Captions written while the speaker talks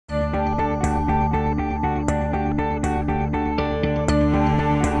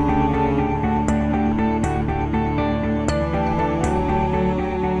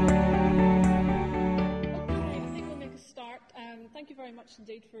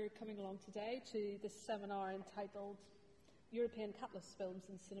indeed for coming along today to this seminar entitled European Catylist Films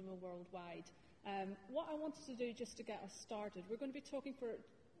in Cinema Worldwide. What I wanted to do just to get us started, we're going to be talking for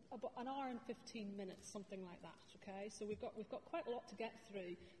about an hour and 15 minutes, something like that, okay? So we've got quite a lot to get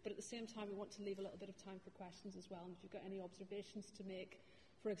through, but at the same time we want to leave a little bit of time for questions as well. And if you've got any observations to make,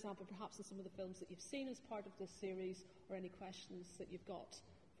 for example, perhaps in some of the films that you've seen as part of this series, or any questions that you've got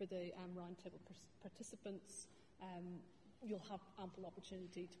for the roundtable participants, you'll have ample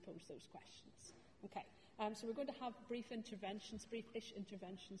opportunity to pose those questions. Okay, so we're going to have brief-ish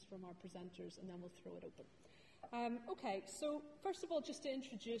interventions from our presenters, and then we'll throw it open. Okay, so first of all, just to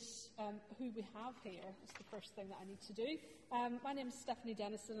introduce who we have here, is the first thing that I need to do. My name is Stephanie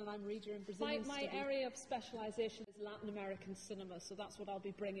Dennison, and I'm Reader in Brazilian Studies. My area of specialisation is Latin American cinema, so that's what I'll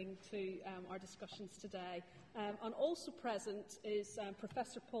be bringing to our discussions today. And also present is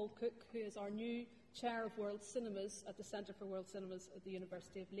Professor Paul Cook, who is our new Chair of World Cinemas at the Centre for World Cinemas at the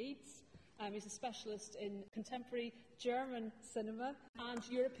University of Leeds. He's a specialist in contemporary German cinema and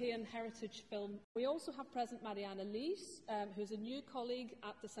European heritage film. We also have present Mariana Lies, who's a new colleague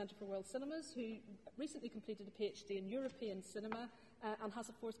at the Centre for World Cinemas, who recently completed a PhD in European cinema and has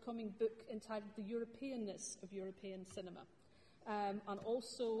a forthcoming book entitled The Europeanness of European Cinema. And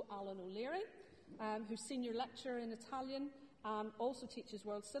also Alan O'Leary, who's senior lecturer in Italian and also teaches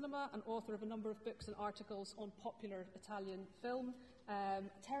world cinema and author of a number of books and articles on popular Italian film,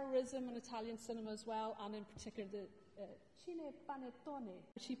 terrorism and Italian cinema as well, and in particular the Cine Panettone,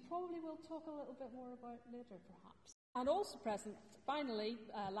 which he probably will talk a little bit more about later perhaps. And also present, finally,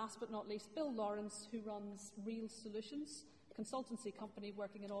 last but not least, Bill Lawrence, who runs Real Solutions, a consultancy company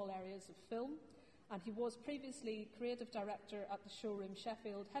working in all areas of film. And he was previously creative director at the Showroom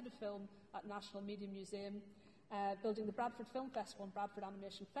Sheffield, head of film at National Media Museum, building the Bradford Film Festival and Bradford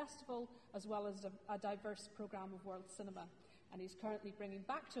Animation Festival, as well as a diverse programme of world cinema. And he's currently bringing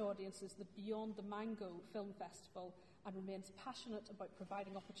back to audiences the Beyond the Mango Film Festival and remains passionate about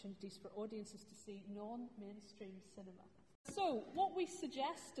providing opportunities for audiences to see non-mainstream cinema. So, what we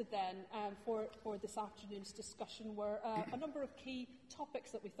suggested then for this afternoon's discussion were a number of key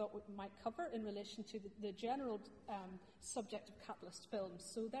topics that we thought we might cover in relation to the general subject of Catylist films.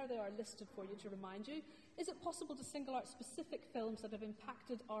 So there they are listed for you to remind you. Is it possible to single out specific films that have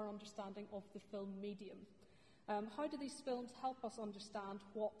impacted our understanding of the film medium? How do these films help us understand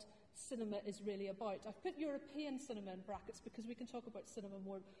what cinema is really about? I've put European cinema in brackets because we can talk about cinema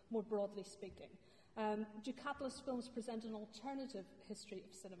more broadly speaking. Do Catylist films present an alternative history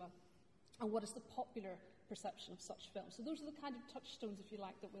of cinema? And what is the popular perception of such films? So those are the kind of touchstones, if you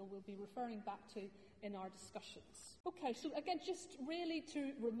like, that we'll be referring back to in our discussions. Okay, so again, just really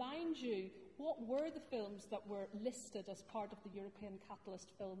to remind you, what were the films that were listed as part of the European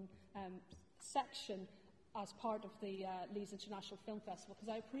Catylist film section as part of the Leeds International Film Festival?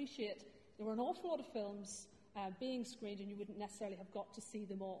 Because I appreciate there were an awful lot of films being screened and you wouldn't necessarily have got to see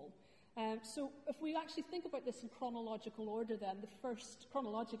them all. So if we actually think about this in chronological order then,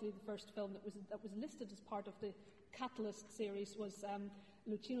 chronologically the first film that was listed as part of the Catylist series was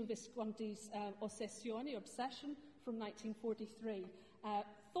Luchino Visconti's Ossessione, Obsession, from 1943,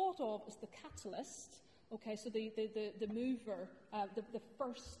 thought of as the catalyst. Okay, so the mover, the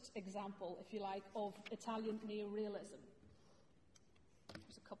first example, if you like, of Italian neorealism.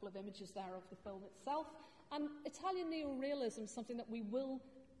 There's a couple of images there of the film itself. And Italian neorealism is something that we will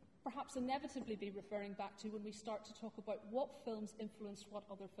perhaps inevitably be referring back to when we start to talk about what films influenced what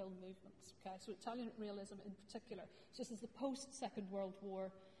other film movements. Okay, so Italian realism in particular. So this is the post-Second World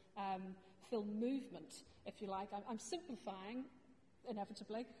War film movement, if you like. I'm simplifying,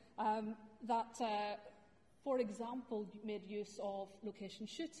 inevitably, that... for example, you made use of location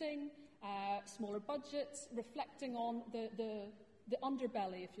shooting, smaller budgets, reflecting on the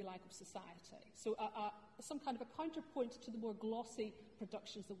underbelly, if you like, of society. So some kind of a counterpoint to the more glossy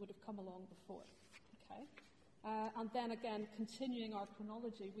productions that would have come along before. Okay, and then again, continuing our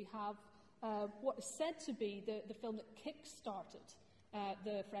chronology, we have what is said to be the film that kick-started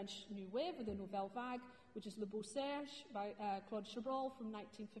the French New Wave, or the Nouvelle Vague, which is Le Beau Serge by Claude Chabrol from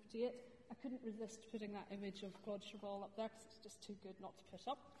 1958. I couldn't resist putting that image of Claude Chabrol up there because it's just too good not to put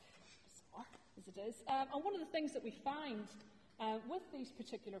up, as it is. And one of the things that we find with these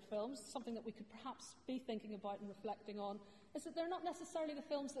particular films, something that we could perhaps be thinking about and reflecting on, is that they're not necessarily the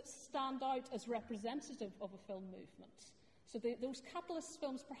films that stand out as representative of a film movement. So those Catylist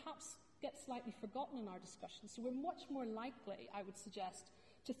films perhaps get slightly forgotten in our discussion. So we're much more likely, I would suggest,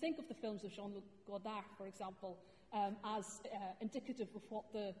 to think of the films of Jean-Luc Godard, for example, as indicative of what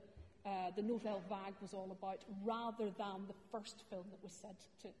the Nouvelle Vague was all about, rather than the first film that was said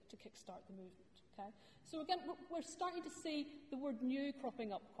to kickstart the movement. Okay? So again, we're starting to see the word new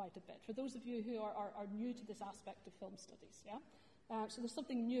cropping up quite a bit, for those of you who are new to this aspect of film studies. Yeah? So there's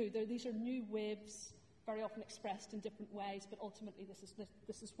something new. These are new waves, very often expressed in different ways, but ultimately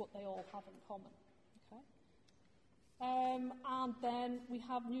this is what they all have in common. Okay? And then we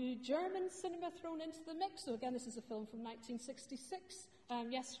have new German cinema thrown into the mix. So again, this is a film from 1966,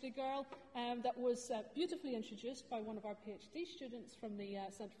 Yesterday Girl, that was beautifully introduced by one of our PhD students from the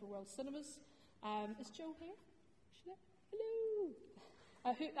Centre for World Cinemas. Is Jo here? Is she there? Hello!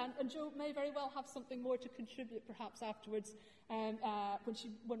 And Jo may very well have something more to contribute, perhaps afterwards,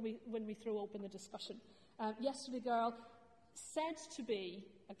 when we throw open the discussion. Yesterday Girl, said to be,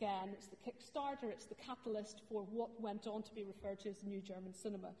 again, it's the Kickstarter, it's the catalyst for what went on to be referred to as the new German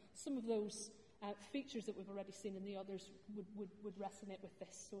cinema. Some of those features that we've already seen in the others would resonate with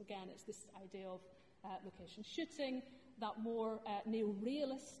this. So again, it's this idea of location shooting, that more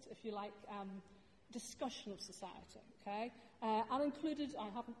neo-realist, if you like, discussion of society. Okay, and included, I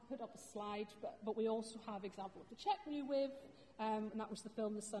haven't put up a slide, but we also have example of the Czech New Wave, and that was the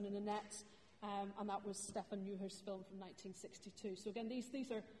film The Sun in a Net. And that was Stefan Neuher's film from 1962. So again,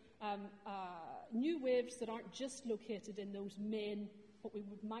 these are new waves that aren't just located in those main, what we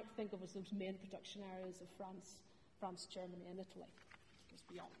might think of as those main production areas of France, Germany, and Italy. It goes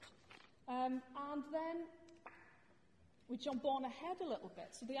beyond. And then we jump on ahead a little bit.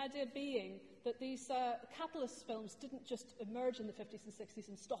 So the idea being that these Catylist films didn't just emerge in the 50s and 60s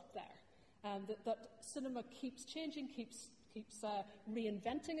and stop there. That cinema keeps changing, keeps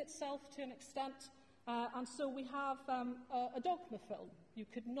reinventing itself to an extent. And so we have a Dogma film. You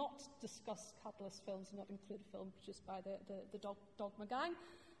could not discuss Catylist films and not include a film produced by the Dogma gang.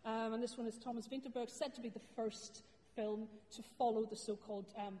 And this one is Thomas Vinterberg, said to be the first film to follow the so-called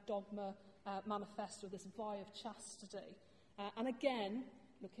Dogma manifesto, this vow of chastity. And again,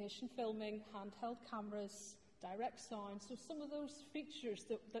 location filming, handheld cameras, direct sound. So some of those features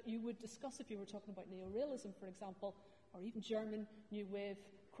that you would discuss if you were talking about neorealism, for example, or even German New Wave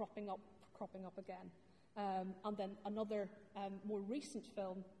cropping up again. And then another more recent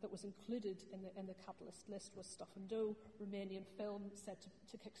film that was included in the Catylist list was Stuff and Dough, Romanian film said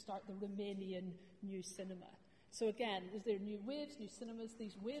to kickstart the Romanian new cinema. So again, there are new waves, new cinemas.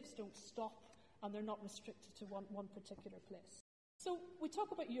 These waves don't stop, and they're not restricted to one particular place. So we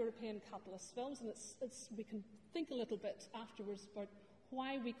talk about European Catylist films, and we can think a little bit afterwards about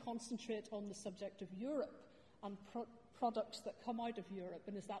why we concentrate on the subject of Europe and products that come out of Europe,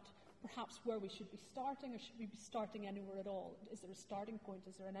 and is that perhaps where we should be starting, or should we be starting anywhere at all? Is there a starting point?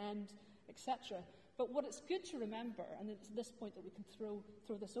 Is there an end, etc.? But what it's good to remember, and it's at this point that we can throw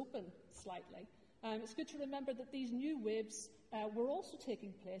this open slightly, it's good to remember that these new waves were also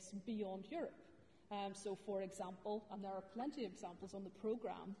taking place beyond Europe. So, for example, and there are plenty of examples on the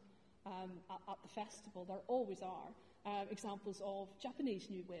programme at the festival, there always are, examples of Japanese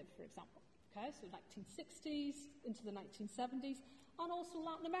New Wave, for example. Okay, so 1960s into the 1970s, and also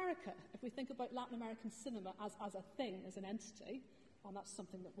Latin America. If we think about Latin American cinema as a thing, as an entity, and that's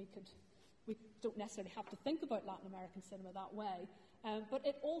something that we don't necessarily have to think about Latin American cinema that way, but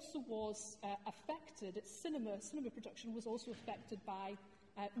it also was affected, its cinema production was also affected by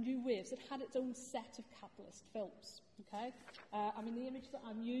new waves. It had its own set of Catylist films. Okay, I mean, the image that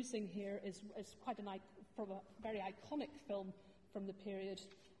I'm using here is quite from a very iconic film from the period,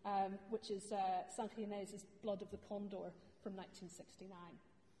 which is Sangiovese' Blood of the Condor from 1969.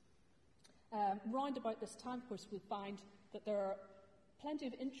 Round about this time, of course, we find that there are plenty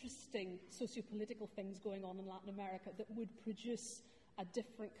of interesting socio-political things going on in Latin America that would produce a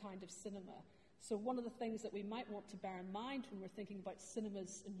different kind of cinema. So one of the things that we might want to bear in mind when we're thinking about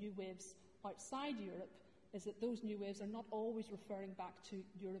cinemas and new waves outside Europe is that those new waves are not always referring back to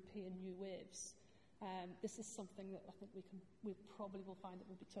European new waves. This is something that I think we probably will find that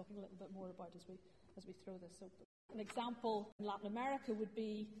we'll be talking a little bit more about as we throw this open. An example in Latin America would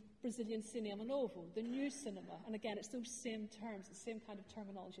be Brazilian cinema novo, the new cinema. And again, it's those same terms, the same kind of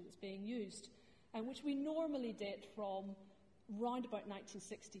terminology that's being used, which we normally date from round about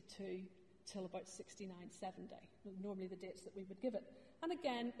 1962 till about 69, 70, normally the dates that we would give it. And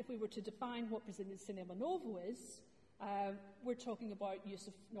again, if we were to define what Brazilian cinema novo is, we're talking about use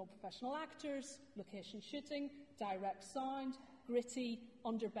of non-professional actors, location shooting, direct sound, gritty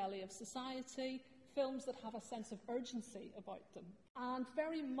underbelly of society, films that have a sense of urgency about them, and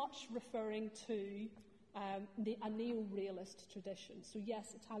very much referring to a neo-realist tradition. So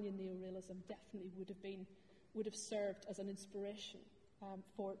yes, Italian neo-realism definitely would have served as an inspiration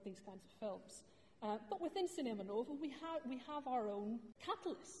for these kinds of films. But within Cinema Novo, we have our own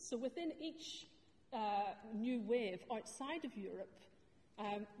catalysts. So within each new wave outside of Europe,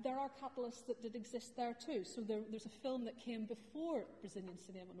 There are catalysts that did exist there too. So there's a film that came before Brazilian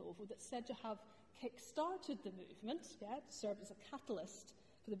Cinema Novo that's said to have kick-started the movement, served as a catalyst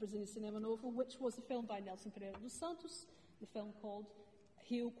for the Brazilian Cinema Novo, which was a film by Nelson Pereira dos Santos, the film called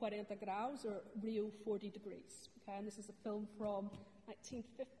Rio 40 Graus, or Rio 40 Degrees. Okay, and this is a film from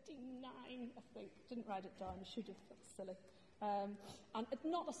 1959, I think. Didn't write it down, I should have, that's silly. And it's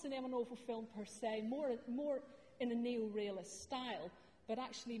not a Cinema Novo film per se, more in a neo-realist style, but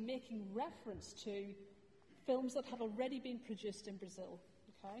actually making reference to films that have already been produced in Brazil.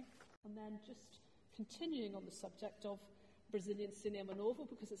 Okay? And then just continuing on the subject of Brazilian Cinema Novo,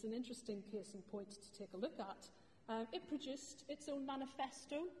 because it's an interesting case in point to take a look at, it produced its own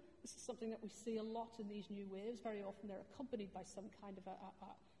manifesto. This is something that we see a lot in these new waves. Very often they're accompanied by some kind of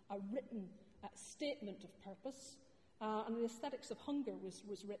a written statement of purpose. And The Aesthetics of Hunger was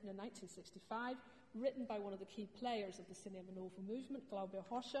written in 1965, written by one of the key players of the Cinema Novo movement, Glauber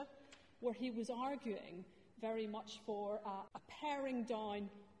Rocha, where he was arguing very much for a paring down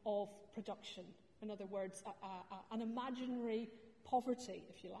of production. In other words, an imaginary poverty,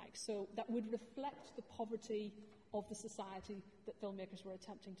 if you like, so that would reflect the poverty of the society that filmmakers were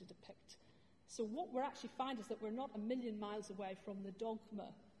attempting to depict. So what we actually find is that we're not a million miles away from the Dogma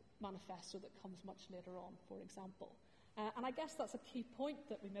manifesto that comes much later on, for example. And I guess that's a key point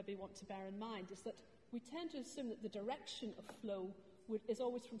that we maybe want to bear in mind, is that we tend to assume that the direction of flow is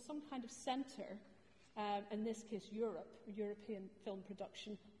always from some kind of centre, in this case Europe, European film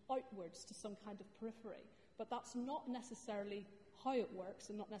production, outwards to some kind of periphery. But that's not necessarily how it works,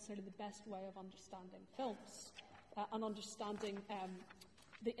 and not necessarily the best way of understanding films and understanding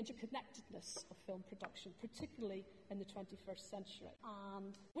the interconnectedness of film production, particularly in the 21st century.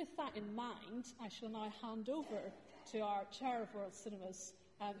 And with that in mind, I shall now hand over to our Chair of World Cinemas,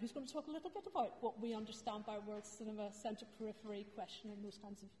 who's going to talk a little bit about what we understand by World Cinema, centre, periphery, question, and those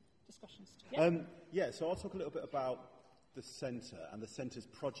kinds of discussions. So I'll talk a little bit about the centre and the centre's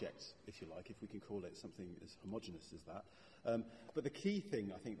project, if you like, if we can call it something as homogenous as that. But the key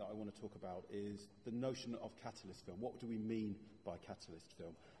thing I think that I want to talk about is the notion of catalyst film. What do we mean by catalyst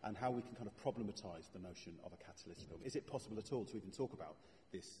film, and how we can kind of problematise the notion of a catalyst film? Is it possible at all to even talk about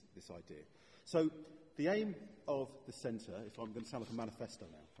this idea? So the aim of the centre, if I'm going to sound like a manifesto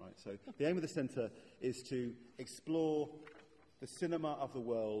now, right? So the aim of the centre is to explore the cinema of the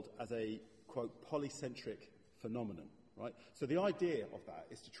world as a, quote, polycentric phenomenon. Right? So the idea of that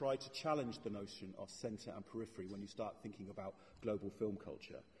is to try to challenge the notion of centre and periphery when you start thinking about global film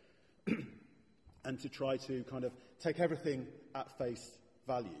culture, and to try to kind of take everything at face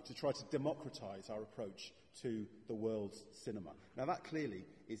value, to try to democratise our approach to the world's cinema. Now that clearly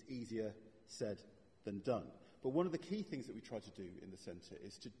is easier said than done. But one of the key things that we try to do in the centre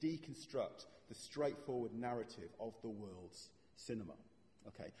is to deconstruct the straightforward narrative of the world's cinema.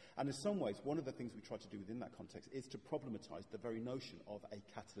 Okay, and in some ways, one of the things we try to do within that context is to problematise the very notion of a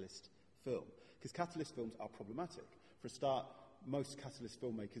catalyst film, because catalyst films are problematic. For a start, most catalyst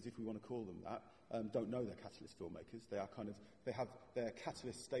filmmakers, if we want to call them that, don't know they're catalyst filmmakers. They have their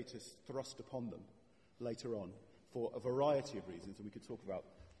catalyst status thrust upon them later on for a variety of reasons, and we could talk about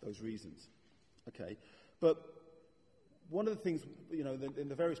those reasons. Okay, but one of the things, you know, in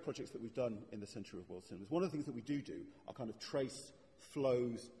the various projects that we've done in the Centre of World Cinemas, one of the things that we do are kind of trace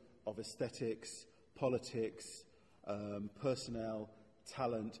flows of aesthetics, politics, personnel,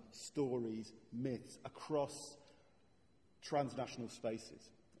 talent, stories, myths across transnational spaces.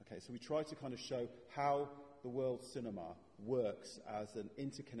 Okay, so we try to kind of show how the world cinema works as an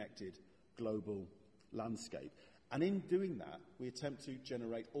interconnected global landscape. And in doing that, we attempt to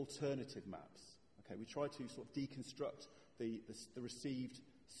generate alternative maps. Okay, we try to sort of deconstruct the received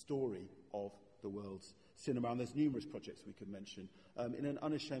story of the world's cinema, and there's numerous projects we could mention. In an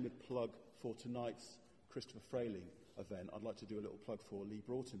unashamed plug for tonight's Christopher Frayling event, I'd like to do a little plug for Lee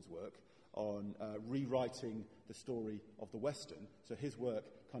Broughton's work on rewriting the story of the Western. So his work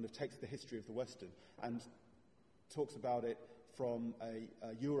kind of takes the history of the Western and talks about it from a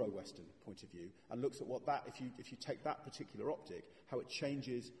Euro-Western point of view, and looks at what that, if you take that particular optic, how it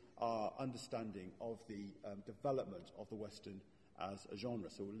changes our understanding of the development of the Western as a genre.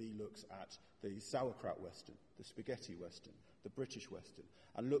 So Lee looks at the sauerkraut Western, the spaghetti Western, the British Western,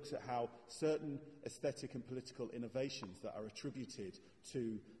 and looks at how certain aesthetic and political innovations that are attributed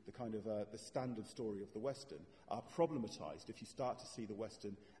to the kind of the standard story of the Western are problematised if you start to see the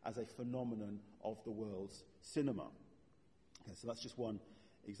Western as a phenomenon of the world's cinema. Okay, so that's just one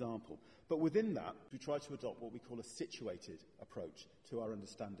example. But within that, we try to adopt what we call a situated approach to our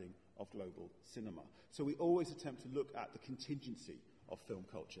understanding of global cinema. So we always attempt to look at the contingency of film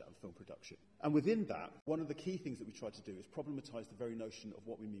culture and film production. And within that, one of the key things that we try to do is problematise the very notion of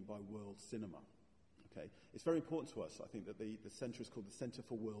what we mean by world cinema. Okay? It's very important to us, I think, that the centre is called the Centre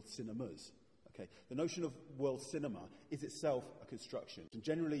for World Cinemas. Okay? The notion of world cinema is itself a construction, and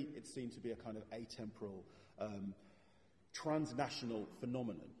generally it's seen to be a kind of atemporal, transnational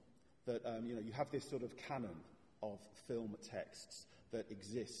phenomenon. That you have this sort of canon of film texts that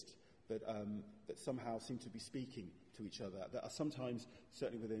exist, that somehow seem to be speaking to each other, that are sometimes,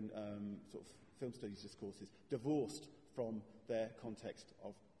 certainly within sort of film studies discourses, divorced from their context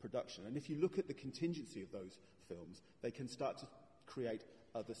of production. And if you look at the contingency of those films, they can start to create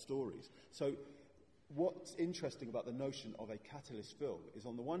other stories. So what's interesting about the notion of a Catylist film is,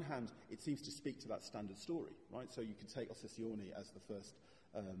 on the one hand, it seems to speak to that standard story, right? So you can take Ossessione as the first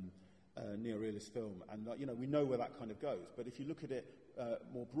neorealist film, and we know where that kind of goes. But if you look at it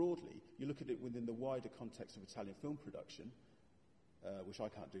more broadly, you look at it within the wider context of Italian film production, which I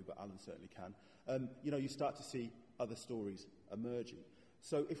can't do, but Alan certainly can. You start to see other stories emerging.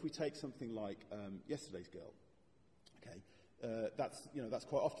 So if we take something like Yesterday's Girl, okay, that's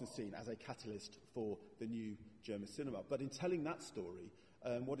quite often seen as a catalyst for the new German cinema. But in telling that story,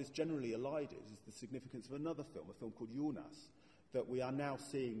 what is generally allied is the significance of another film, a film called Jonas, that we are now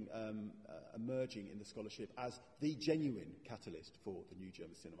seeing emerging in the scholarship as the genuine catalyst for the new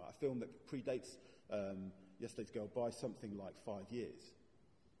German cinema, a film that predates Yesterday's Girl by something like 5 years.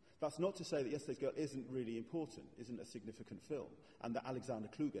 That's not to say that Yesterday's Girl isn't really important, isn't a significant film, and that Alexander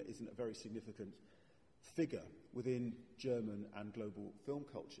Kluge isn't a very significant figure within German and global film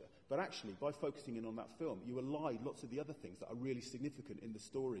culture. But actually, by focusing in on that film, you ally lots of the other things that are really significant in the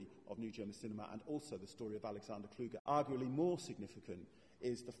story of New German cinema, and also the story of Alexander Kluge. Arguably more significant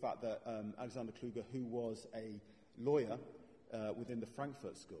is the fact that Alexander Kluge, who was a lawyer within the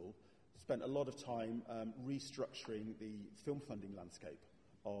Frankfurt School, spent a lot of time restructuring the film funding landscape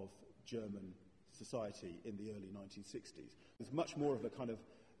of German society in the early 1960s. There's much more of a kind of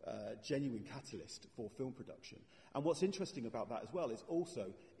genuine catalyst for film production. And what's interesting about that as well is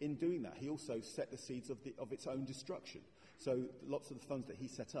also, in doing that, he also set the seeds of its own destruction. So lots of the funds that he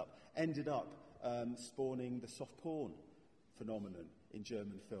set up ended up spawning the soft porn phenomenon in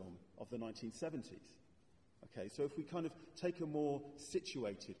German film of the 1970s. Okay, so if we kind of take a more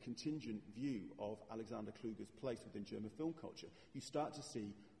situated, contingent view of Alexander Kluge's place within German film culture, you start to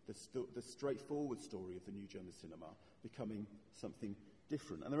see the straightforward story of the new German cinema becoming something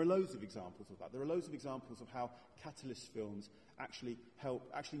different. And there are loads of examples of that. There are loads of examples of how catalyst films actually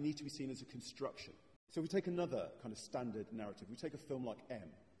need to be seen as a construction. So if we take another kind of standard narrative, we take a film like M,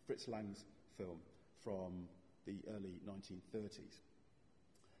 Fritz Lang's film from the early 1930s.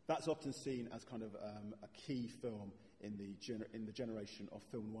 That's often seen as kind of a key film in the generation of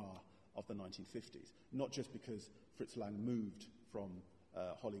film noir of the 1950s, not just because Fritz Lang moved from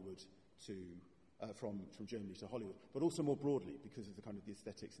Hollywood to from Germany to Hollywood, but also more broadly because of the kind of the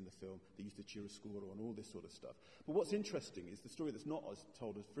aesthetics in the film, the use of chiaroscuro and all this sort of stuff. But what's interesting is the story that's not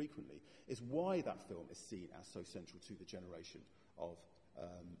told as frequently is why that film is seen as so central to the generation of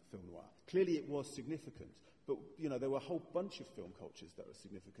film noir. Clearly it was significant, but there were a whole bunch of film cultures that were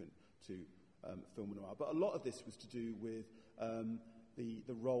significant to film noir. But a lot of this was to do with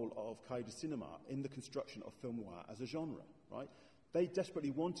the role of cahiers du cinema in the construction of film noir as a genre, right? They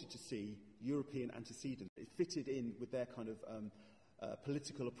desperately wanted to see European antecedents. It fitted in with their kind of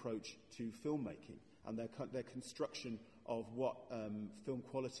political approach to filmmaking and their construction of what film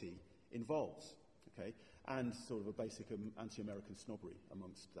quality involves, okay? And sort of a basic anti-American snobbery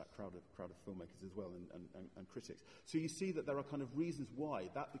amongst that crowd of filmmakers as well and critics. So you see that there are kind of reasons why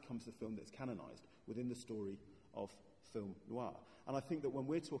that becomes the film that's canonized within the story of film noir. And I think that when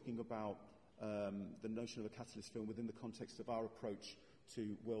we're talking about the notion of a catalyst film within the context of our approach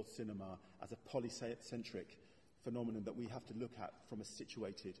to world cinema as a polycentric phenomenon that we have to look at from a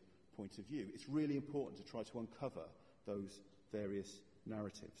situated point of view, it's really important to try to uncover those various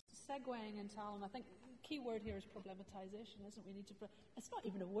narratives. Segueing into Alan, I think the key word here is problematization, isn't it? It's not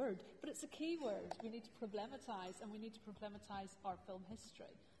even a word, but it's a key word. We need to problematize, and we need to problematize our film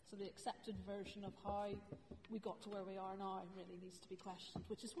history. So the accepted version of how we got to where we are now really needs to be questioned,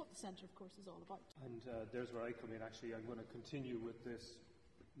 which is what the Centre, of course, is all about. And there's where I come in, actually. I'm going to continue with this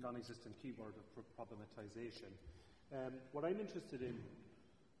non-existent keyword of problematization. What I'm interested in,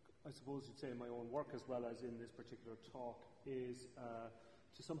 I suppose you'd say in my own work as well as in this particular talk, is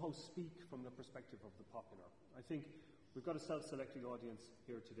to somehow speak from the perspective of the popular. I think we've got a self-selecting audience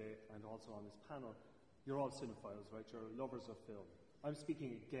here today and also on this panel. You're all cinephiles, right? You're lovers of film. I'm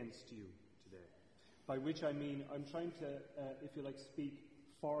speaking against you today, by which I mean I'm trying to, if you like, speak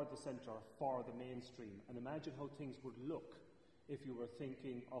for the centre, for the mainstream, and imagine how things would look if you were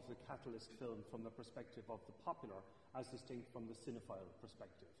thinking of the Catylist film from the perspective of the popular as distinct from the cinephile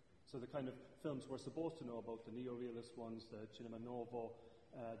perspective. So the kind of films we're supposed to know about, the neo-realist ones, the Cinema Novo,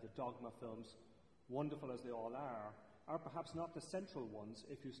 the Dogma films, wonderful as they all are perhaps not the central ones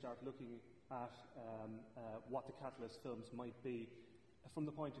if you start looking at what the Catylist films might be from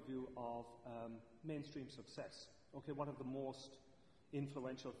the point of view of mainstream success. Okay, what have the most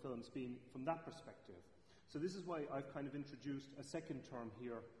influential films been from that perspective? So this is why I've kind of introduced a second term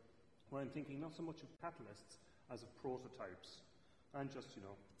here, where I'm thinking not so much of catalysts as of prototypes. And just,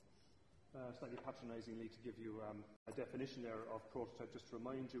 slightly patronizingly to give you a definition there of prototype, just to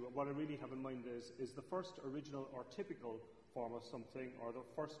remind you, what I really have in mind is the first original or typical form of something, or the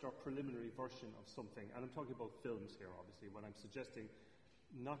first or preliminary version of something. And I'm talking about films here, obviously, when I'm suggesting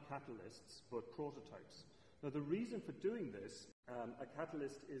not catalysts, but prototypes. Now, the reason for doing this, a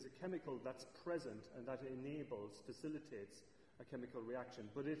catalyst is a chemical that's present and that enables, facilitates a chemical reaction,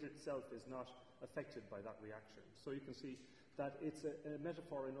 but it itself is not affected by that reaction. So you can see that it's a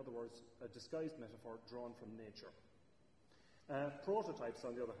metaphor, in other words, a disguised metaphor drawn from nature. Prototypes,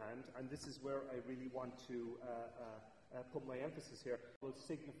 on the other hand, and this is where I really want to put my emphasis here, will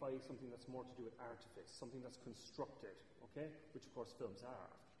signify something that's more to do with artifice, something that's constructed, okay? Which, of course, films are.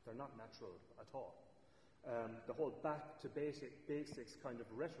 They're not natural at all. The whole back to basics kind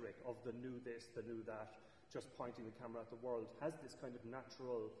of rhetoric of the new this, the new that, just pointing the camera at the world, has this kind of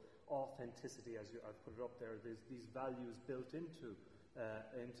natural authenticity, as I've put it up there. There's these values built into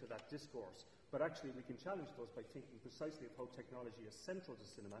that discourse. But actually, we can challenge those by thinking precisely of how technology is central to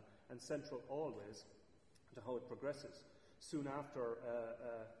cinema, and central always to how it progresses. Soon after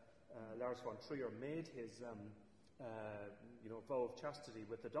Lars von Trier made his vow of chastity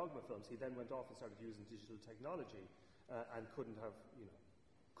with the Dogma films, he then went off and started using digital technology and couldn't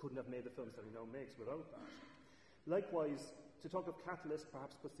have made the films that he now makes without that. Likewise, to talk of Catylist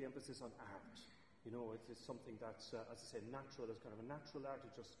perhaps puts the emphasis on art. It's something that's, as I say, natural. It's kind of a natural art.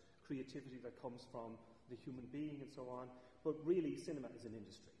 It's just creativity that comes from the human being and so on. But really, cinema is an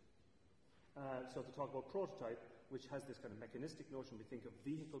industry. So to talk about prototype, which has this kind of mechanistic notion, we think of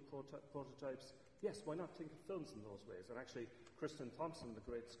vehicle prototypes. Yes, why not think of films in those ways? And actually, Kristen Thompson, the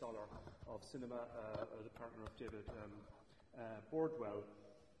great scholar of cinema, the partner of David Bordwell,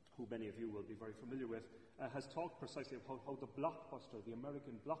 who many of you will be very familiar with, has talked precisely about how the blockbuster, the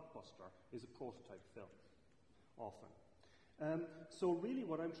American blockbuster, is a prototype film, often. So really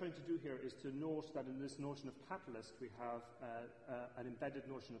what I'm trying to do here is to note that in this notion of catalyst we have an embedded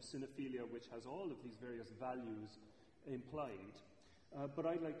notion of cinephilia, which has all of these various values implied. But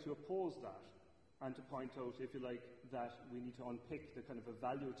I'd like to oppose that and to point out, if you like, that we need to unpick the kind of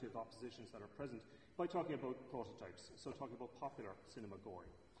evaluative oppositions that are present by talking about prototypes, so talking about popular cinema going.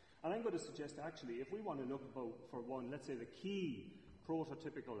 And I'm going to suggest, actually, if we want to look about, for one, let's say the key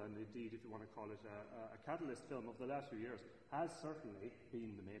prototypical, and indeed, if you want to call it a catalyst film of the last few years, has certainly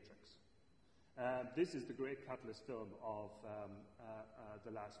been The Matrix. This is the great catalyst film of the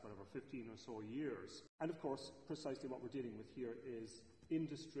last, 15 or so years. And of course, precisely what we're dealing with here is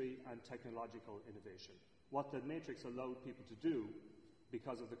industry and technological innovation. What The Matrix allowed people to do,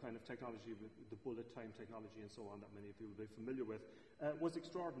 because of the kind of technology, the bullet time technology and so on that many of you will be familiar with, was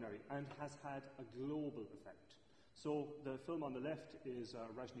extraordinary and has had a global effect. So the film on the left is a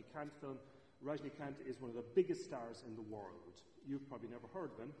Rajnikant film. Rajnikant is one of the biggest stars in the world. You've probably never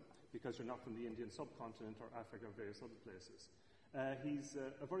heard of him because you're not from the Indian subcontinent or Africa or various other places. He's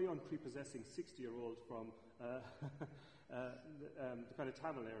a very unprepossessing 60-year-old from the kind of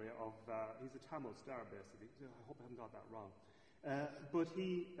Tamil area of... he's a Tamil star, basically. I hope I haven't got that wrong. But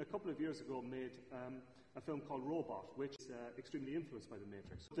he, a couple of years ago, made a film called Robot, which is extremely influenced by The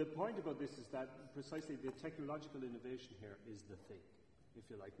Matrix. The point about this is that precisely the technological innovation here is the thing, if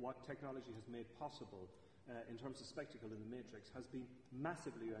you like. What technology has made possible in terms of spectacle in The Matrix has been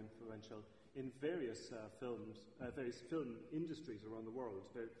massively influential in various various film industries around the world,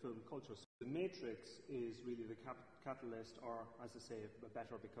 film cultures. The Matrix is really the catalyst, or as I say,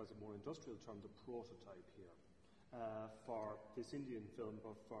 better because of a more industrial term, the prototype here. For this Indian film,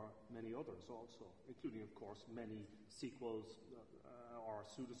 but for many others also, including, of course, many sequels or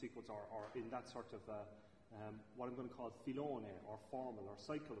pseudo-sequels or in that sort of what I'm going to call filone or formal or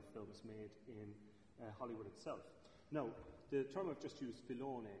cycle of films made in Hollywood itself. Now, the term I've just used,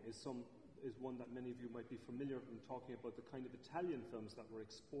 filone, is one that many of you might be familiar with, talking about the kind of Italian films that were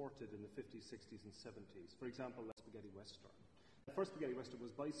exported in the 50s, 60s and 70s. For example, the spaghetti western. The first spaghetti western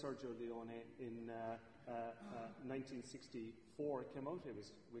was by Sergio Leone in 1964. It came out. It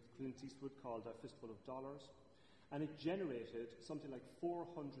was with Clint Eastwood, called A Fistful of Dollars. And it generated something like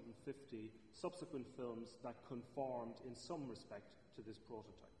 450 subsequent films that conformed in some respect to this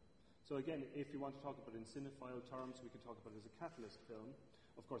prototype. So again, if you want to talk about it in cinephile terms, we could talk about it as a Catylist film.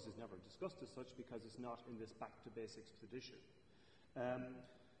 Of course, it's never discussed as such because it's not in this back-to-basics tradition.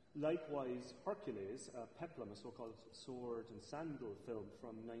 Likewise, Hercules, Peplum, a so-called sword and sandal film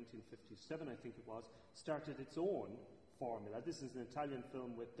from 1957, I think it was, started its own formula. This is an Italian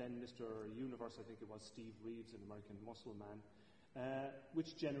film with then Mr. Universe, I think it was Steve Reeves, an American muscle man,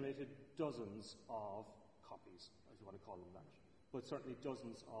 which generated dozens of copies, if you want to call them that, but certainly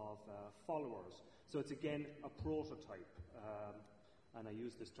dozens of followers. So it's again a prototype, and I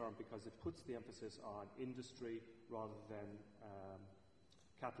use this term because it puts the emphasis on industry rather than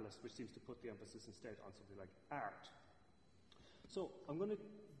Catylist, which seems to put the emphasis instead on something like art. So I'm going to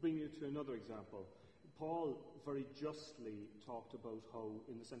bring you to another example. Paul very justly talked about how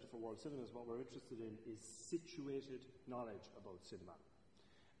in the Centre for World Cinemas what we're interested in is situated knowledge about cinema.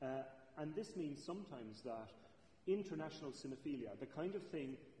 And this means sometimes that international cinephilia, the kind of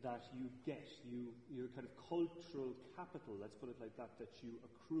thing that you get, your kind of cultural capital, let's put it like that you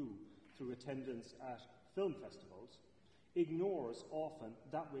accrue through attendance at film festivals, ignores often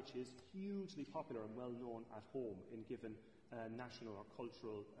that which is hugely popular and well known at home in given national or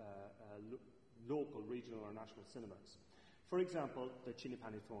cultural, local, regional or national cinemas. For example, the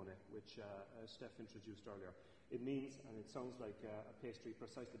cinepanettone, which Steph introduced earlier. It means, and it sounds like a pastry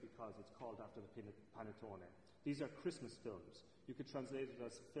precisely because it's called after the panettone. These are Christmas films. You could translate it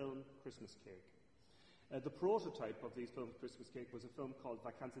as film Christmas cake. The prototype of these films Christmas cake was a film called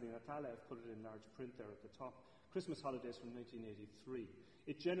Vacanze di Natale. I've put it in large print there at the top. Christmas Holidays from 1983.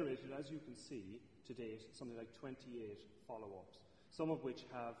 It generated, as you can see, to date, something like 28 follow-ups, some of which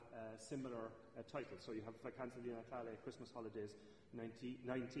have similar titles. So you have Vacanze di Natale, Christmas Holidays,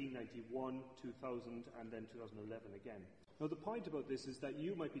 1991, 2000, and then 2011 again. Now the point about this is that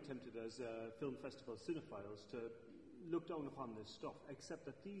you might be tempted as film festival cinephiles to look down upon this stuff, except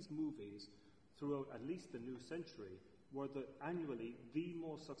that these movies, throughout at least the new century, were annually the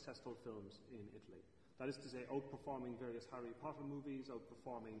most successful films in Italy. That is to say, outperforming various Harry Potter movies,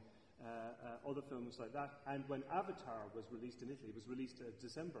 outperforming other films like that. And when Avatar was released in Italy, it was released at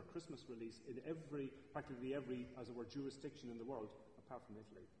December, Christmas release in practically every, as it were, jurisdiction in the world, apart from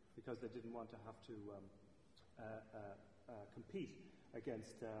Italy, because they didn't want to have to compete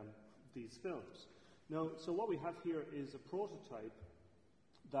against these films. Now, so what we have here is a prototype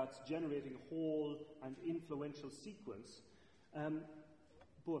that's generating a whole and influential sequence.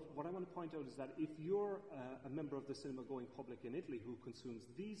 But what I want to point out is that if you're a member of the cinema-going public in Italy who consumes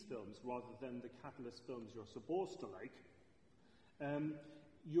these films rather than the Catylist films you're supposed to like,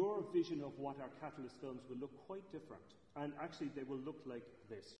 your vision of what our Catylist films will look quite different. And actually, they will look like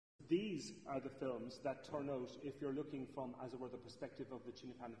this. These are the films that turn out, if you're looking from, as it were, the perspective of the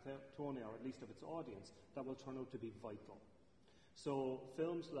cinepanettone, or at least of its audience, that will turn out to be vital. So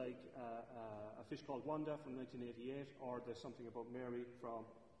films like A Fish Called Wanda from 1988, or There's Something About Mary from,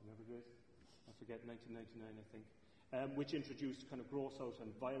 whatever it is, I forget, 1999 I think, which introduced kind of gross out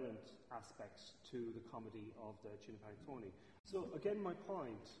and violent aspects to the comedy of the cinepanettone. So again, my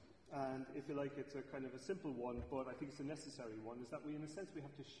point, and if you like it's a kind of a simple one, but I think it's a necessary one, is that we in a sense we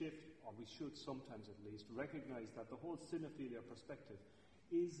have to shift, or we should sometimes at least, recognize that the whole cinephilia perspective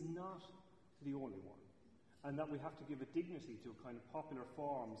is not the only one. And that we have to give a dignity to kind of popular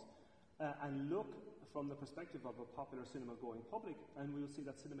forms and look from the perspective of a popular cinema-going public, and we will see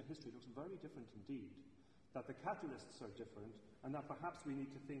that cinema history looks very different indeed, that the Catylists are different, and that perhaps we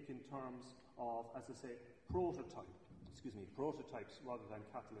need to think in terms of, as I say, prototypes rather than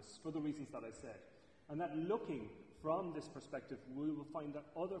catalysts, for the reasons that I said. And that looking from this perspective, we will find that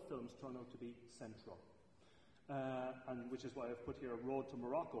other films turn out to be central. And which is why I've put here Road to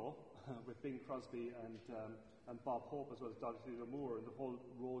Morocco with Bing Crosby and Bob Hope, as well as Dorothy Lamour, and the whole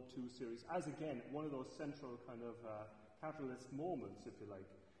Road to series, as again one of those central kind of catalyst moments, if you like,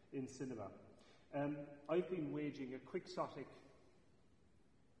 in cinema. I've been waging a quixotic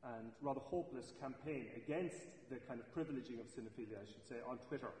and rather hopeless campaign against the kind of privileging of cinephilia, I should say, on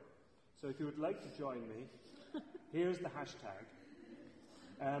Twitter. So if you would like to join me, here's the hashtag.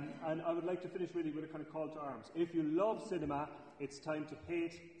 And I would like to finish really with a kind of call to arms. If you love cinema, it's time to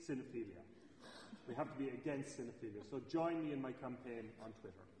hate cinephilia. We have to be against cinephilia. So join me in my campaign on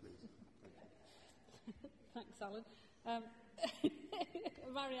Twitter, please. Thanks, Alan.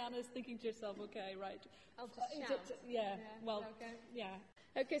 Mariana's thinking to herself, okay, right. I'll just shout.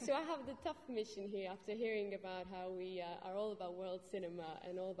 Okay, so I have the tough mission here after hearing about how we are all about world cinema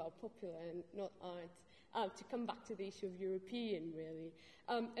and all about popular and not art. to come back to the issue of European, really.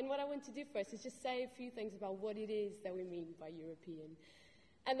 And what I want to do first is just say a few things about what it is that we mean by European.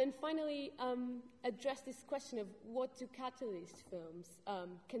 And then finally, address this question of what do Catylist films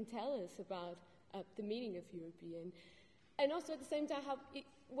can tell us about the meaning of European. And also at the same time,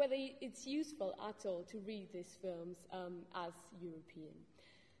 whether it's useful at all to read these films as European.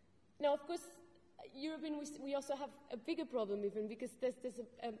 Now, of course, European, we also have a bigger problem even because there's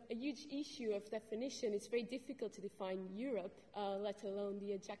a huge issue of definition. It's very difficult to define Europe, let alone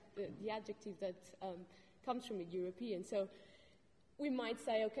the adjective that comes from it, European. So we might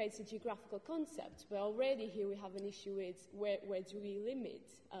say, okay, it's a geographical concept, but already here we have an issue with where do we limit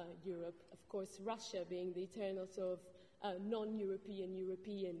Europe? Of course, Russia being the eternal sort of non-European,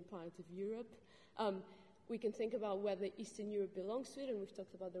 European part of Europe. We can think about whether Eastern Europe belongs to it, and we've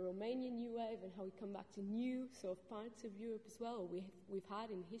talked about the Romanian New Wave and how we come back to new sort of parts of Europe as well, we've had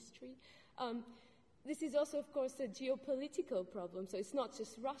in history. This is also, of course, a geopolitical problem. So it's not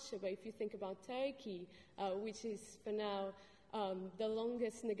just Russia, but if you think about Turkey, which is for now the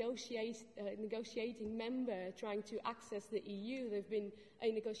longest negotiating member trying to access the EU. They've been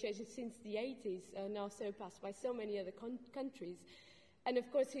in negotiations since the 80s, now surpassed by so many other countries. And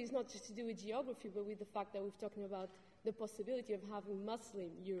of course, it's not just to do with geography, but with the fact that we're talking about the possibility of having Muslim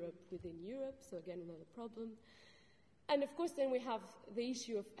Europe within Europe, so again, another problem. And of course, then we have the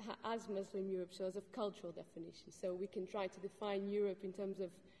issue of, as Muslim Europe shows, of cultural definition. So we can try to define Europe in terms of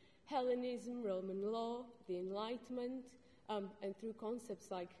Hellenism, Roman law, the Enlightenment, and through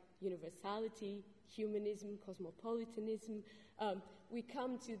concepts like universality, humanism, cosmopolitanism. We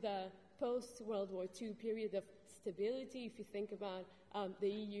come to the post-World War II period of stability. If you think about the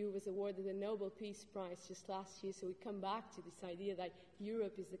EU was awarded the Nobel Peace Prize just last year, so we come back to this idea that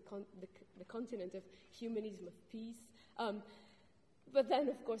Europe is the continent of humanism, of peace. But then,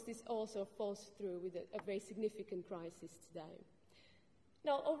 of course, this also falls through with a very significant crisis today.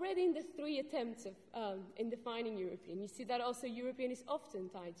 Now, already in the three attempts of in defining European, you see that also European is often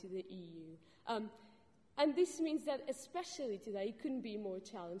tied to the EU. And this means that especially today, it couldn't be more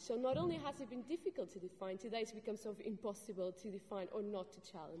challenged. So not only has it been difficult to define, today it's become sort of impossible to define or not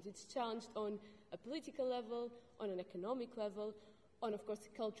to challenge. It's challenged on a political level, on an economic level, on, of course,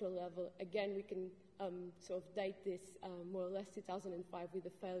 a cultural level. Again, we can sort of date this more or less 2005 with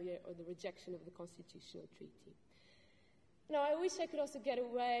the failure or the rejection of the Constitutional Treaty. Now, I wish I could also get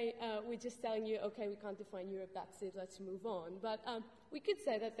away with just telling you, okay, we can't define Europe, that's it, let's move on. But we could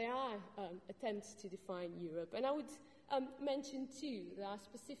say that there are attempts to define Europe. And I would mention two that are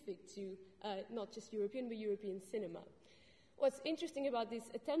specific to not just European, but European cinema. What's interesting about these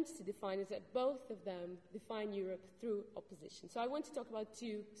attempts to define is that both of them define Europe through opposition. So I want to talk about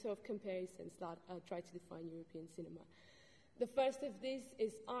two sort of comparisons that try to define European cinema. The first of these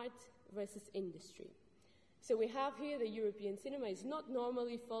is art versus industry. So we have here the European cinema is not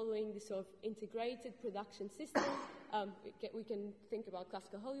normally following the sort of integrated production system. We can think about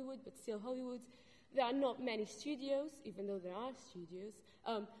classical Hollywood, but still Hollywood. There are not many studios, even though there are studios.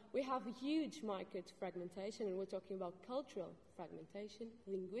 We have a huge market fragmentation, and we're talking about cultural fragmentation,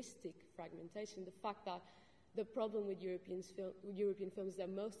 linguistic fragmentation, the fact that the problem with European films is that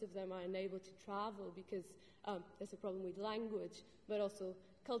most of them are unable to travel because there's a problem with language, but also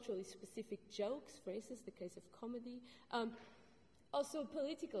culturally specific jokes, for instance, the case of comedy. Also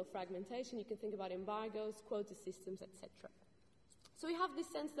political fragmentation, you can think about embargoes, quota systems, etc. So we have this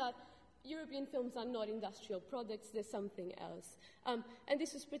sense that European films are not industrial products, they're something else. And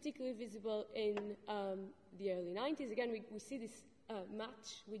this was particularly visible in the early 90s. Again, we see this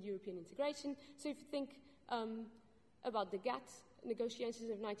match with European integration. So if you think about the GATT negotiations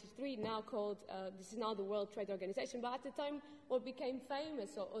of 93, now called, this is now the World Trade Organization, but at the time what became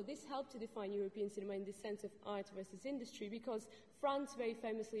famous, or this helped to define European cinema in the sense of art versus industry, because France very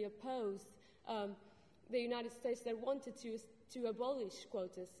famously opposed the United States that wanted to abolish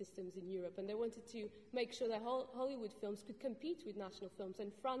quota systems in Europe, and they wanted to make sure that Hollywood films could compete with national films,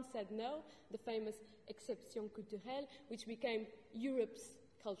 and France said no, the famous exception culturelle, which became Europe's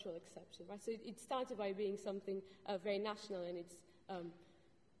cultural exception, right? So it started by being something very national, and it's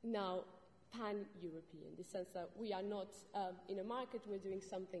now pan-European, in the sense that we are not in a market, we're doing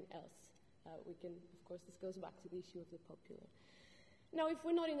something else. We can, of course, this goes back to the issue of the popular. Now, if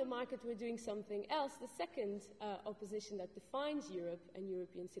we're not in the market, we're doing something else. The second opposition that defines Europe and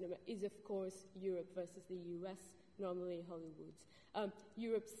European cinema is, of course, Europe versus the US, normally Hollywood.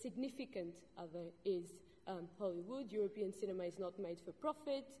 Europe's significant other is Hollywood. European cinema is not made for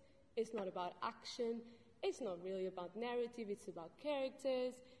profit. It's not about action. It's not really about narrative. It's about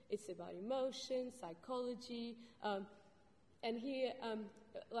characters. It's about emotion, psychology. And here,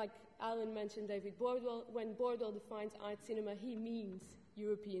 like Alan mentioned, David Bordwell, when Bordwell defines art cinema, he means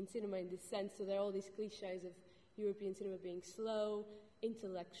European cinema in this sense. So there are all these cliches of European cinema being slow,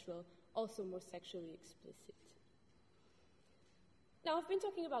 intellectual, also more sexually explicit. Now, I've been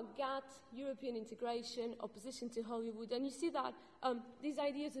talking about GATT, European integration, opposition to Hollywood, and you see that these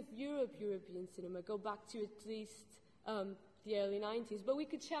ideas of European cinema go back to at least the early 90s, but we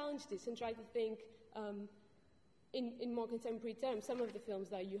could challenge this and try to think in more contemporary terms. Some of the films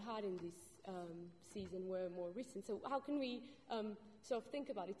that you had in this season were more recent, so how can we sort of think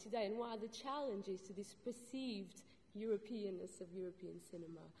about it today, and what are the challenges to this perceived Europeanness of European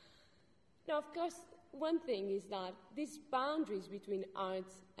cinema? Now, of course, one thing is that these boundaries between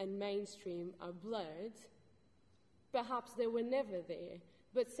art and mainstream are blurred. Perhaps they were never there,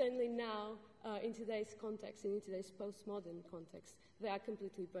 but certainly now, in today's context and in today's postmodern context, they are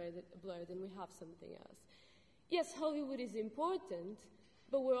completely blurred and we have something else. Yes, Hollywood is important,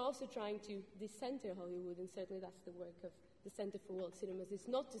 but we're also trying to decenter Hollywood, and certainly that's the work of the Centre for World Cinemas, is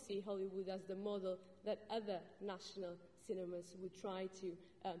not to see Hollywood as the model that other national cinemas would try to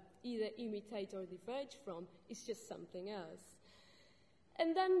either imitate or diverge from. It's just something else.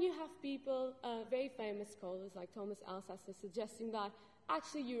 And then you have people, very famous scholars like Thomas Alsasser, suggesting that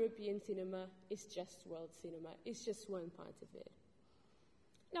actually European cinema is just world cinema. It's just one part of it.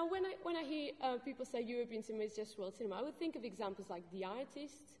 Now, when I hear people say European cinema is just world cinema, I would think of examples like The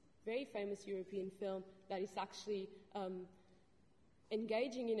Artist, very famous European film that is actually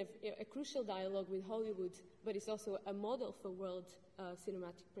engaging in a crucial dialogue with Hollywood, but it's also a model for world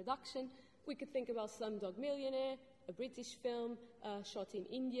cinematic production. We could think about Slumdog Millionaire, a British film shot in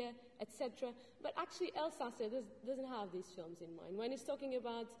India, etc. But actually, Alsasser doesn't have these films in mind. When he's talking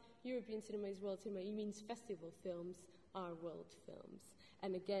about European cinema is world cinema, he means festival films are world films.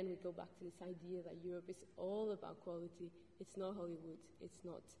 And again, we go back to this idea that Europe is all about quality. It's not Hollywood. It's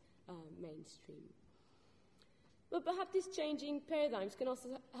not mainstream. But perhaps these changing paradigms can also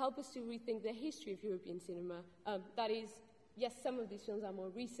help us to rethink the history of European cinema. That is, yes, some of these films are more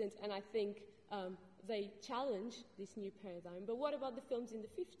recent, and I think they challenge this new paradigm. But what about the films in the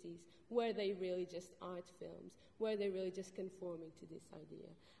 50s? Were they really just art films? Were they really just conforming to this idea?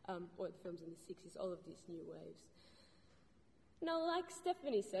 Or the films in the 60s, all of these new waves. Now, like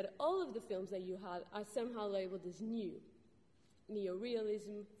Stephanie said, all of the films that you had are somehow labeled as new.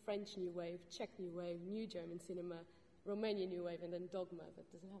 Neo-realism, French New Wave, Czech New Wave, New German Cinema, Romanian New Wave, and then Dogma,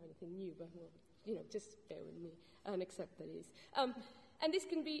 that doesn't have anything new, but, well, just bear with me and accept that it is. And this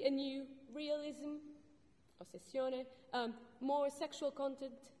can be a new realism, Ossessione, more sexual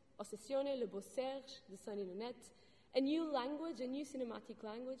content, Ossessione, Le Beau Serge, The Sun in a Net, a new language, a new cinematic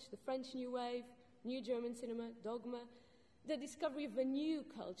language, the French New Wave, New German Cinema, Dogma, the discovery of a new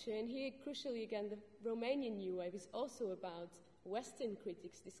culture, and here, crucially again, the Romanian New Wave is also about Western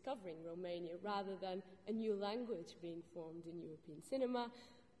critics discovering Romania rather than a new language being formed in European cinema,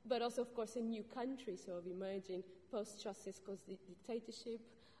 but also, of course, a new country, sort of emerging post-Ceausescu's dictatorship.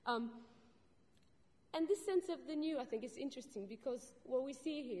 And this sense of the new, I think, is interesting because what we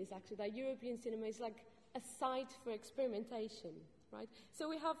see here is actually that European cinema is like a site for experimentation, right? So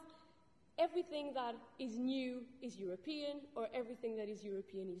we have everything that is new is European, or everything that is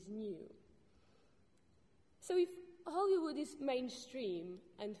European is new. So if Hollywood is mainstream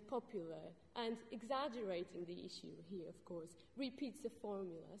and popular, and exaggerating the issue here, of course, repeats the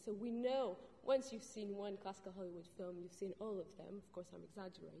formula. So we know once you've seen one classical Hollywood film, you've seen all of them. Of course, I'm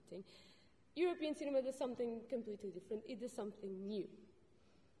exaggerating. European cinema does something completely different. It does something new.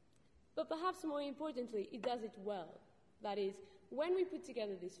 But perhaps more importantly, it does it well. That is, when we put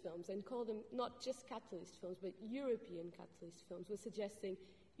together these films and call them not just Catylist films, but European Catylist films, we're suggesting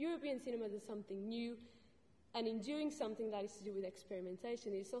European cinema does something new, and in doing something that is to do with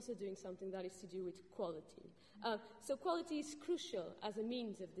experimentation, it's also doing something that is to do with quality. So quality is crucial as a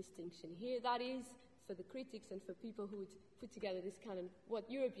means of distinction here. That is, for the critics and for people who would put together this canon,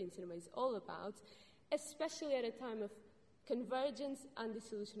 what European cinema is all about, especially at a time of convergence and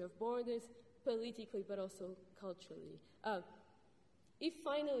dissolution of borders, politically but also culturally. If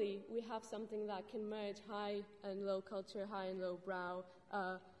finally we have something that can merge high and low culture, high and low brow,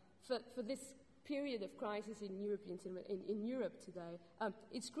 for this period of crisis in European cinema, in Europe today,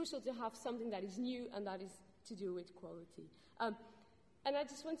 it's crucial to have something that is new and that is to do with quality. And I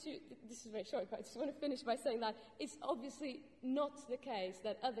just want to, this is very short, but I just want to finish by saying that it's obviously not the case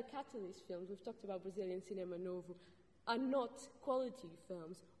that other Catylist films, we've talked about Brazilian Cinema Novo, are not quality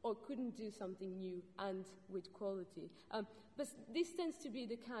films or couldn't do something new and with quality. But this tends to be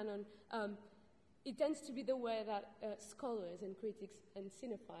the canon it tends to be the way that scholars and critics and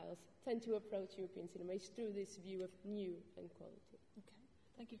cinephiles tend to approach European cinema, is through this view of new and quality. Okay,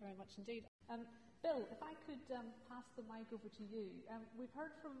 thank you very much indeed. Bill, if I could pass the mic over to you. We've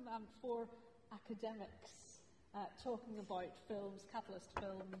heard from 4 academics talking about films, Catylist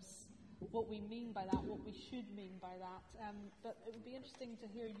films, what we mean by that, what we should mean by that. But it would be interesting to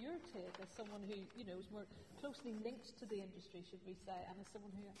hear your take as someone who, is more closely linked to the industry, should we say, and as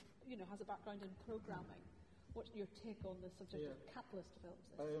someone who, has a background in programming. What's your take on the subject of Catylist films?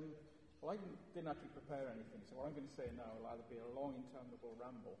 Well, I didn't actually prepare anything, so what I'm going to say now will either be a long, interminable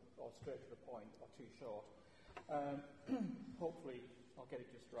ramble or straight to the point or too short. Hopefully, I'll get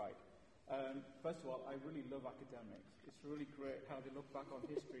it just right. First of all, I really love academics. It's really great how they look back on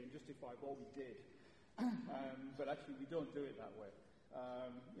history and justify what we did. But actually, we don't do it that way.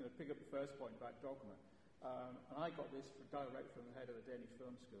 Pick up the first point about dogma. And I got this direct from the head of the Danish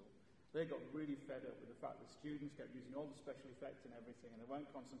Film School. They got really fed up with the fact that students kept using all the special effects and everything, and they weren't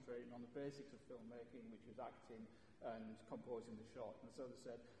concentrating on the basics of filmmaking, which was acting and composing the shot. And so they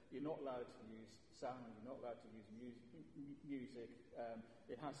said, you're not allowed to use sound, you're not allowed to use music.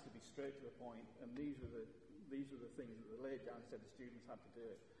 It has to be straight to the point. And these were the things that they laid down and said the students had to do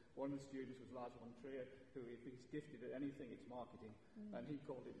it. One of the students was Lars von Trier, who, if he's gifted at anything, it's marketing, and he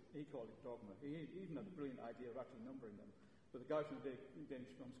called it dogma. He even had the brilliant idea of actually numbering them. But the guy from the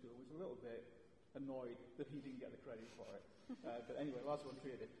Danish Film School was a little bit annoyed that he didn't get the credit for it. But anyway, Lars von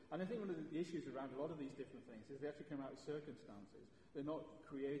Trier did. And I think one of the issues around a lot of these different things is they actually come out of circumstances. They're not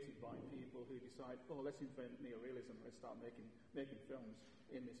created by people who decide, let's invent neorealism, let's start making films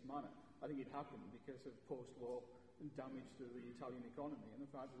in this manner. I think it happened because of post-war damage to the Italian economy and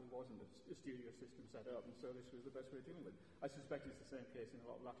the fact that there wasn't a studio system set up, and so this was the best way of dealing with it. I suspect it's the same case in a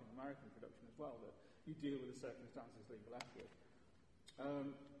lot of Latin American production as well, that you deal with the circumstances that you're left with.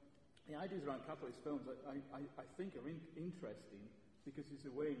 The ideas around Catylist films I think are interesting because it's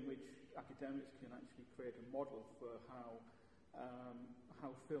a way in which academics can actually create a model for how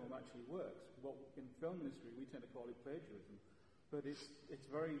film actually works. What in film industry we tend to call it plagiarism, but it's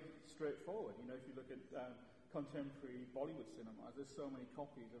very straightforward. If you look at contemporary Bollywood cinema, there's so many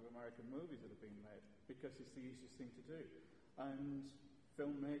copies of American movies that have been made because it's the easiest thing to do. And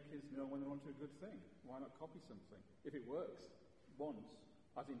filmmakers know when they're onto a good thing. Why not copy something? If it works once,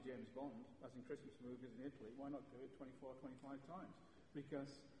 as in James Bond, as in Christmas movies in Italy, why not do it 24, 25 times?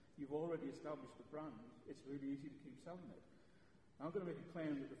 Because you've already established the brand, it's really easy to keep selling it. Now, I'm going to make a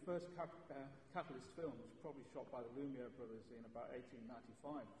claim that the first Catylist film was probably shot by the Lumiere brothers in about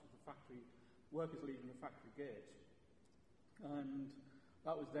 1895, which is the factory workers leaving the factory gate. And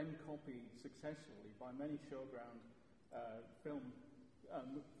that was then copied successfully by many showground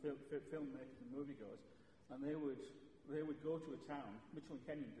filmmakers and moviegoers. And they would go to a town. Mitchell and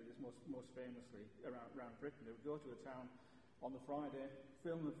Kenyon did this most famously around Britain. They would go to a town on the Friday,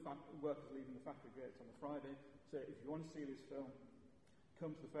 film the workers leaving the factory gates on the Friday, say, if you want to see this film,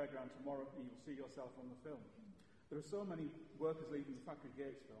 come to the fairground tomorrow and you'll see yourself on the film. There are so many workers leaving the factory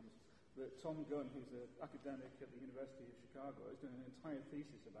gates films that Tom Gunn, who's an academic at the University of Chicago, has done an entire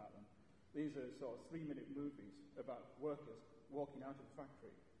thesis about them. These are sort of 3-minute movies about workers walking out of the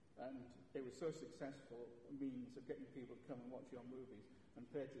factory. And it was so successful a means of getting people to come and watch your movies and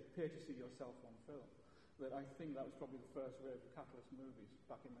pay to see yourself on film that I think that was probably the first wave of Catylist movies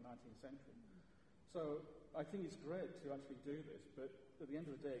back in the 19th century. So I think it's great to actually do this, but at the end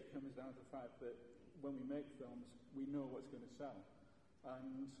of the day it comes down to the fact that when we make films, we know what's going to sell.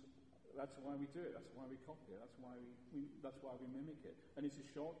 And that's why we do it. That's why we copy it. That's why we mimic it. And it's a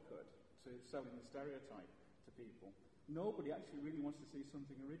shortcut to selling the stereotype to people. Nobody actually really wants to see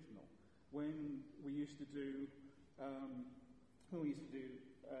something original. When we used to do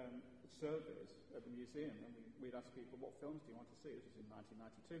surveys at the museum, and we'd ask people, "What films do you want to see?" This was in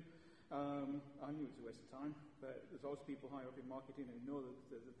 1992. I knew it was a waste of time, but there's always people higher up in marketing who know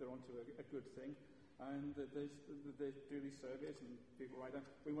that they're onto a good thing. And they do these surveys and people write down,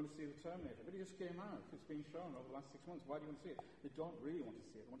 we want to see The Terminator. But it just came out. It's been shown over the last 6 months. Why do you want to see it? They don't really want to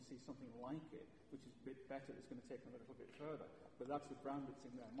see it. They want to see something like it, which is a bit better, that's going to take them a little bit further. But that's the brand that's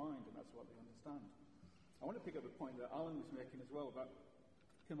in their mind, and that's what they understand. I want to pick up the point that Alan was making as well about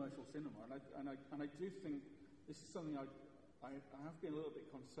commercial cinema. And I do think this is something I have been a little bit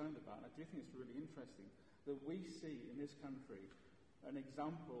concerned about, and I do think it's really interesting that we see in this country an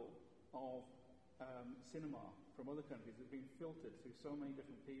example of cinema from other countries that's been filtered through so many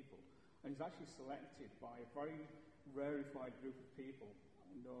different people, and is actually selected by a very rarefied group of people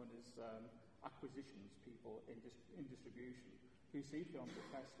known as acquisitions people in distribution, who see films at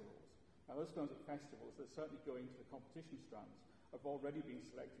festivals. Now, those films at festivals, they're certainly going to the competition strands, have already been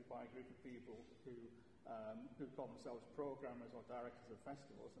selected by a group of people who call themselves programmers or directors of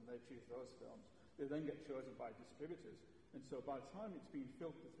festivals, and they choose those films. They then get chosen by distributors. And so by the time it's been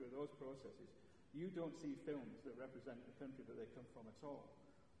filtered through those processes, you don't see films that represent the country that they come from at all.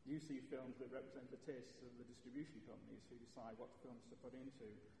 You see films that represent the tastes of the distribution companies who decide what films to put into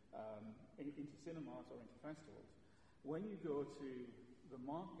cinemas or into festivals. When you go to the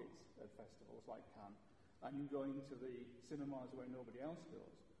markets at festivals like Cannes, and you go into the cinemas where nobody else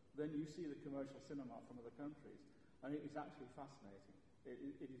goes, then you see the commercial cinema from other countries, and it is actually fascinating.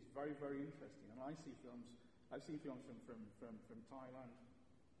 It is very, very interesting. And I've seen films from Thailand,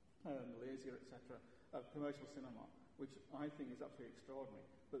 Malaysia, etc., of commercial cinema, which I think is absolutely extraordinary.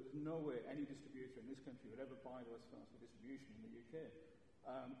 But there's no way any distributor in this country would ever buy those films for distribution in the UK,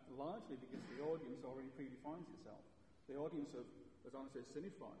 largely because the audience already predefines itself. The audience of, as Anna says,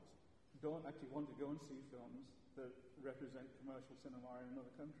 cinephiles don't actually want to go and see films that represent commercial cinema in another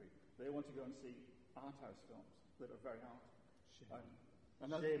country. They want to go and see art house films that are very art. Shame.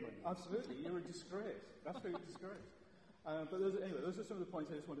 Absolutely, you're a disgrace. Absolutely a disgrace. But those are some of the points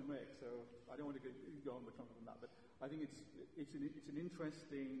I just want to make. So I don't want to go on much longer than that. But I think it's an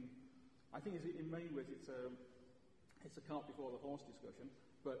interesting. I think in many ways it's a cart before the horse discussion.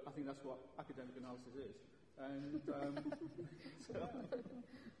 But I think that's what academic analysis is. And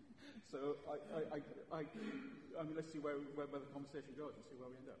so I mean, let's see where the conversation goes and see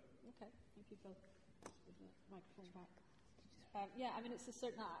where we end up. Okay, thank you, Phil. With the microphone back. Yeah, I mean, it's a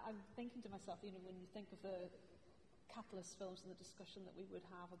certain. I'm thinking to myself, you know, when you think of the Catylist films and the discussion that we would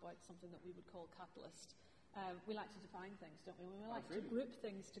have about something that we would call Catylist, we like to define things, don't we? We like to group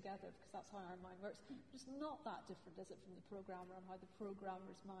things together because that's how our mind works. But it's not that different, is it, from the programmer and how the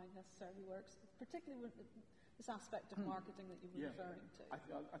programmer's mind necessarily works, particularly with this aspect of marketing that you were referring to.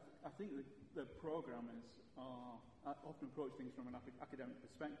 I think the programmers often approach things from an academic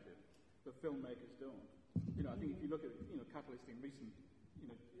perspective, but filmmakers don't. You know, I think if you look at Catylist in recent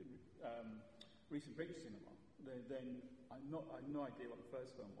British cinema, then I've no idea what the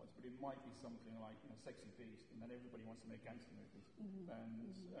first film was, but it might be something like Sexy Beast, and then everybody wants to make gangster movies,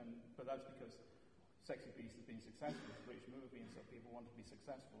 but that's because Sexy Beast has been successful. It's a British movie, and so people want to be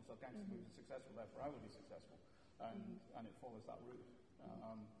successful. So gangster movies are successful, therefore I will be successful, and it follows that route.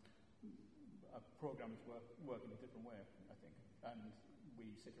 Programmers work in a different way, I think, and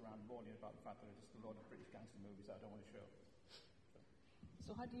we sit around mourning about the fact that there are just a lot of British gangster movies that I don't want to show.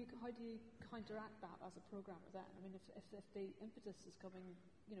 So how do you counteract that as a programmer then? I mean, if the impetus is coming,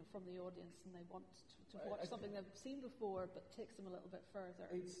 from the audience and they want to watch something they've seen before but takes them a little bit further,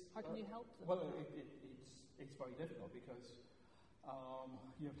 how can you help them? Well, it's very difficult because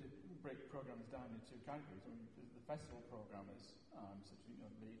you have to break programmers down into categories. I mean, the festival programmers, such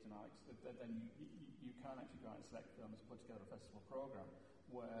as Leeds and Alex, then you can actually go out and select films and put together a festival program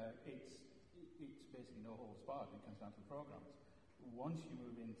where it's basically no holds barred when it comes down to the programs. Once you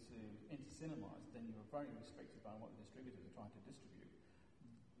move into cinemas, then you are very restricted by what the distributors are trying to distribute.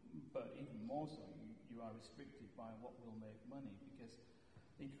 But even more so, you are restricted by what will make money, because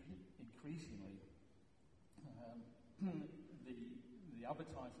increasingly the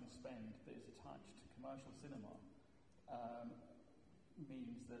advertising spend that is attached to commercial cinema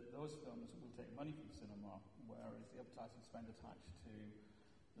means that those films will take money from the cinema, whereas the advertising spend attached to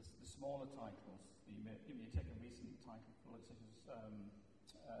the smaller titles, you take a recent title such as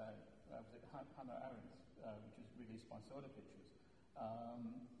Hannah Arendt, which was released by Soda Pictures.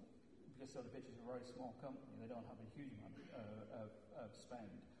 Because Soda Pictures are a very small company, they don't have a huge amount of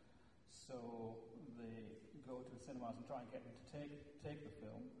spend. So they go to the cinemas and try and get them to take the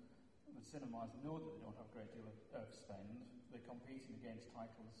film. The cinemas know that they don't have a great deal of spend. They're competing against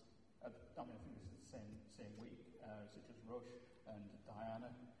titles, I think this is the same week, such as Rush and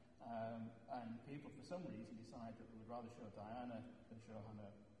Diana. And people, for some reason, decide that they would rather show Diana than show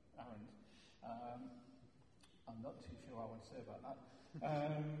Hannah Arendt. I'm not too sure what I want to say about that.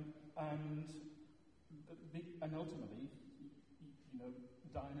 And ultimately,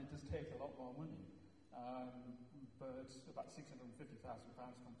 Diana does take a lot more money, but about £650,000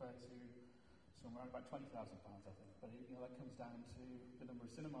 compared to somewhere about £20,000, I think. But that comes down to the number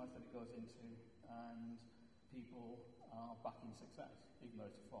of cinemas that it goes into, and people are backing success, even though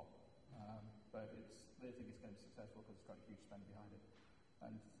it's a flop. But they think it's going to be successful because it's got a huge spend behind it.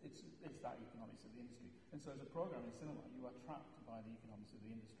 And it's that economics of the industry. And so as a programmer in cinema, you are trapped by the economics of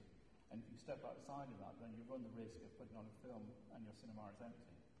the industry. And if you step outside of that, then you run the risk of putting on a film and your cinema is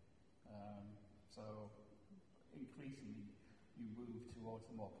empty. So increasingly, you move towards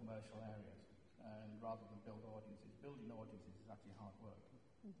the more commercial areas, and rather than build audiences. Building audiences is actually hard work.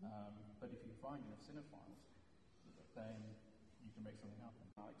 But if you find enough cinephiles, then you can make something happen.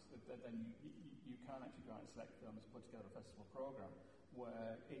 Then you can actually go out and select films, put together a festival program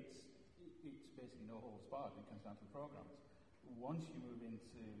where it's basically no holds barred when it comes down to the programs. Once you move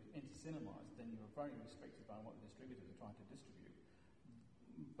into cinemas, then you're very restricted by what the distributors are trying to distribute.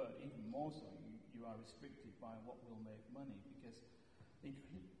 But even more so, you are restricted by what will make money, because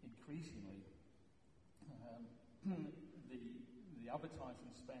increasingly the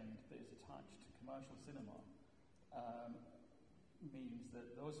advertising spend that is attached to commercial cinema means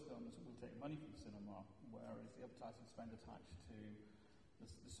that those films will take money from cinema, whereas the advertising spend attached to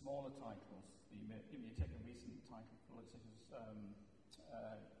the smaller titles, you may take a recent title such as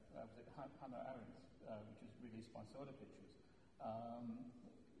Hannah Arendt, which is released by Soda Pictures.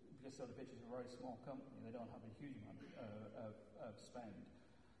 Because Soda Pictures is a very small company, they don't have a huge amount of spend.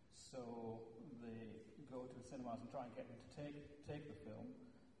 So they go to the cinemas and try and get them to take the film.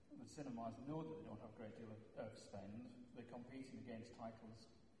 The cinemas know that they don't have a great deal of spend. They're competing against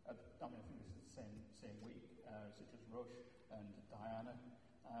titles, I think this is the same week, such as Rush and Diana.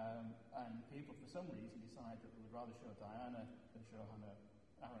 And people, for some reason, decide that they would rather show Diana than show Hannah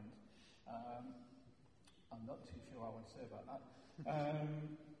Arendt. I'm not too sure what I want to say about that.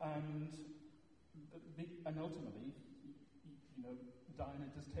 And ultimately,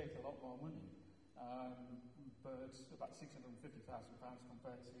 Diana does take a lot more money, but about £650,000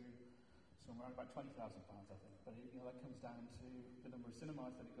 compared to somewhere about £20,000, I think. But that comes down to the number of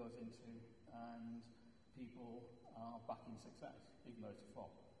cinemas that it goes into, and people are backing success, even though it's a flop.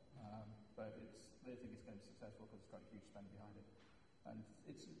 But they think it's going to be successful because it's got a huge spend behind it. And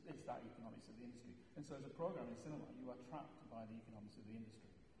it's that economics of the industry. And so as a program in cinema, you are trapped by the economics of the industry.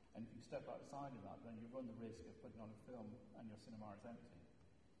 And if you step outside of that, then you run the risk of putting on a film and your cinema is empty.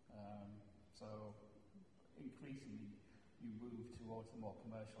 So increasingly, you move towards the more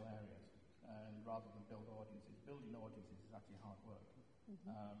commercial areas, and rather than build audiences. Building audiences is actually hard work.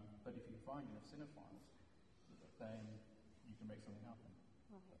 But if you find enough cinephiles, then you can make something happen.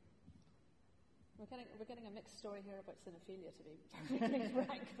 Right. We're getting a mixed story here about cinephilia, to be perfectly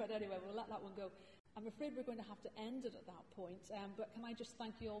frank, but anyway, we'll let that one go. I'm afraid we're going to have to end it at that point, but can I just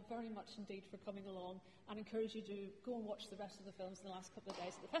thank you all very much indeed for coming along and encourage you to go and watch the rest of the films in the last couple of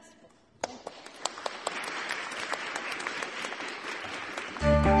days at the festival. Thank you.